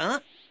back,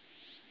 huh?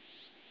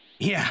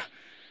 Yeah,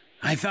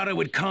 I thought I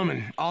would come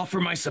and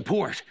offer my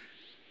support.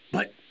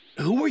 But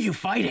who were you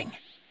fighting?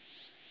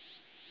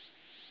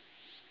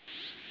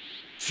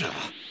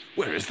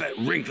 Where is that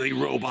wrinkly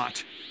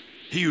robot?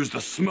 He used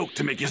the smoke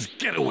to make his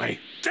getaway.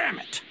 Damn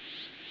it!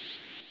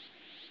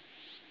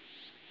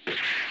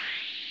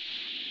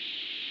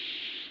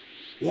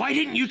 Why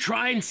didn't you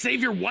try and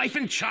save your wife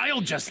and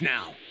child just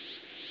now?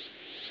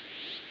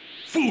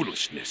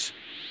 Foolishness.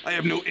 I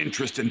have no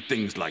interest in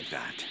things like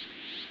that.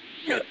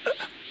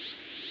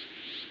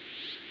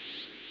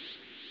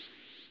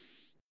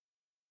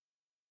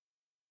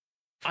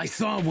 I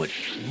saw what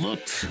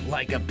looked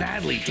like a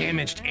badly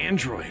damaged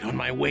android on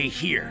my way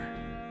here.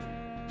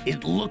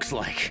 It looks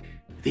like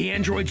the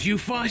androids you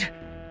fought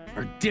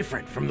are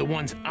different from the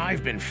ones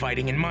I've been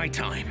fighting in my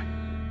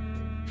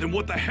time. Then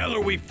what the hell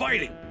are we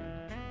fighting?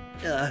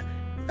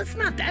 That's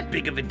not that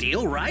big of a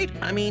deal, right?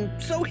 I mean,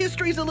 so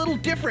history's a little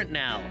different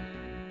now.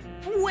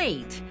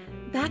 Wait,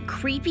 that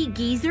creepy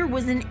geezer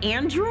was an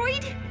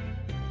android?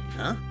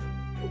 Huh?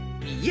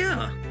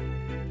 Yeah.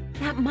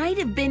 That might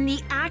have been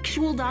the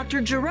actual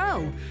Dr.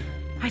 Gero.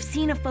 I've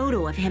seen a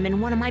photo of him in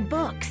one of my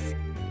books.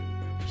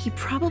 He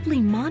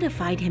probably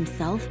modified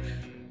himself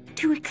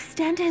to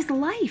extend his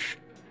life.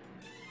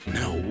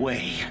 No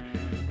way.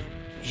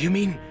 You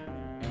mean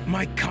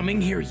my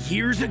coming here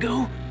years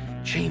ago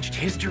changed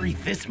history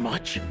this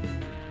much?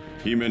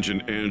 He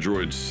mentioned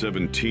androids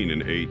 17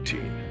 and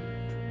 18.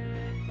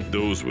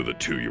 Those were the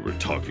two you were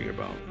talking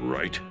about,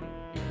 right?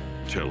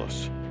 Tell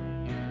us,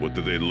 what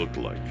do they look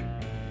like?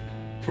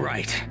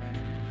 Right.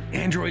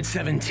 Android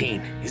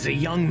 17 is a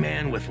young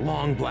man with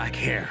long black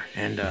hair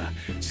and a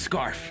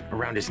scarf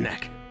around his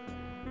neck.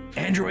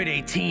 Android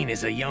 18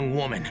 is a young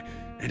woman,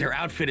 and her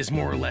outfit is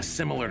more or less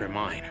similar to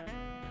mine.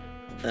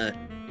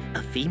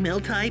 A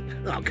female type?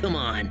 Oh, come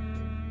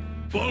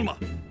on. Bulma,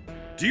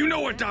 do you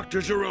know where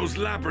Dr. Gero's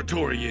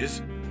laboratory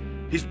is?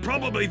 He's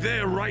probably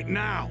there right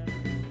now.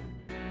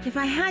 If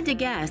I had to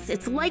guess,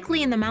 it's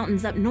likely in the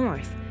mountains up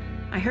north.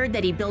 I heard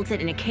that he built it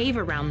in a cave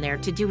around there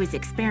to do his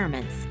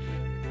experiments.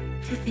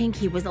 To think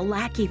he was a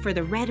lackey for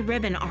the Red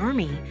Ribbon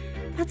Army.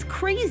 That's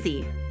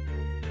crazy.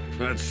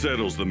 That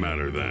settles the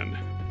matter then.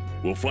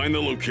 We'll find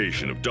the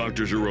location of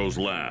Dr. Gero's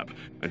lab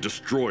and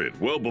destroy it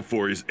well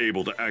before he's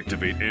able to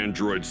activate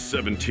androids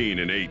 17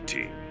 and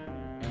 18.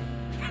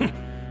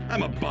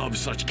 I'm above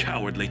such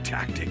cowardly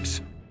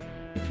tactics.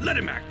 Let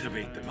him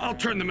activate them. I'll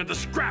turn them into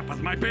scrap with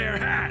my bare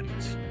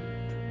hands.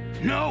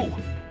 No!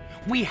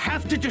 We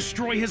have to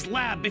destroy his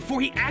lab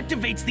before he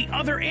activates the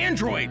other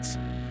androids!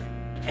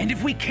 And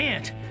if we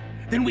can't,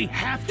 then we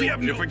have to— We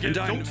have never get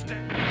Don't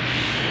stand.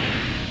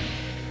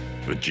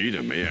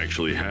 Vegeta may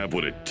actually have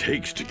what it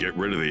takes to get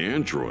rid of the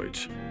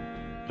androids.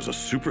 As a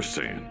Super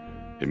Saiyan,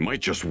 it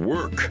might just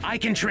work. I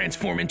can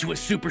transform into a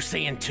Super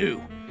Saiyan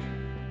too.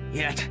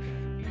 Yet,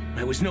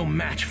 I was no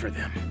match for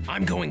them.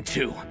 I'm going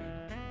too.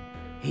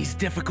 He's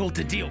difficult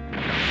to deal.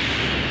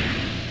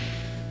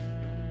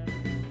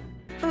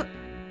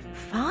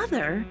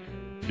 Father?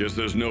 Guess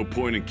there's no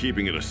point in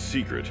keeping it a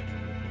secret.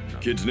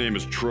 Kid's name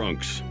is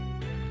Trunks.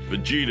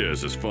 Vegeta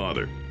is his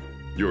father.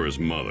 You're his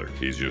mother.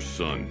 He's your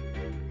son.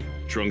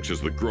 Trunks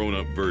is the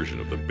grown-up version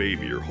of the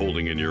baby you're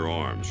holding in your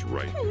arms,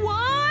 right?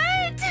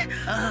 What?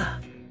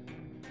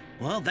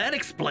 Well, that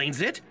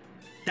explains it.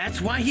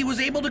 That's why he was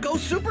able to go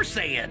Super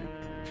Saiyan.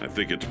 I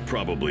think it's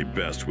probably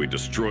best we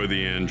destroy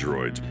the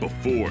androids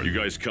before you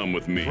guys come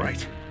with me.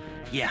 Right.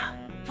 Yeah.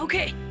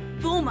 Okay,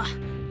 Bulma.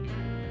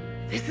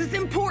 This is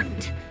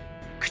important.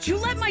 Could you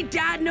let my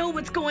dad know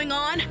what's going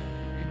on?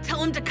 And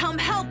tell him to come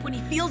help when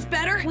he feels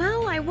better?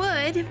 Well, I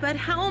would, but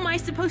how am I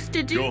supposed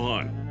to do—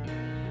 Gohan,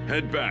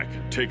 head back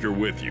and take her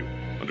with you.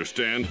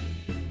 Understand?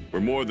 We're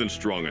more than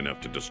strong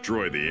enough to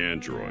destroy the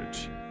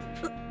androids.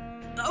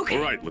 Okay.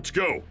 All right, let's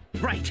go.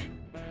 Right.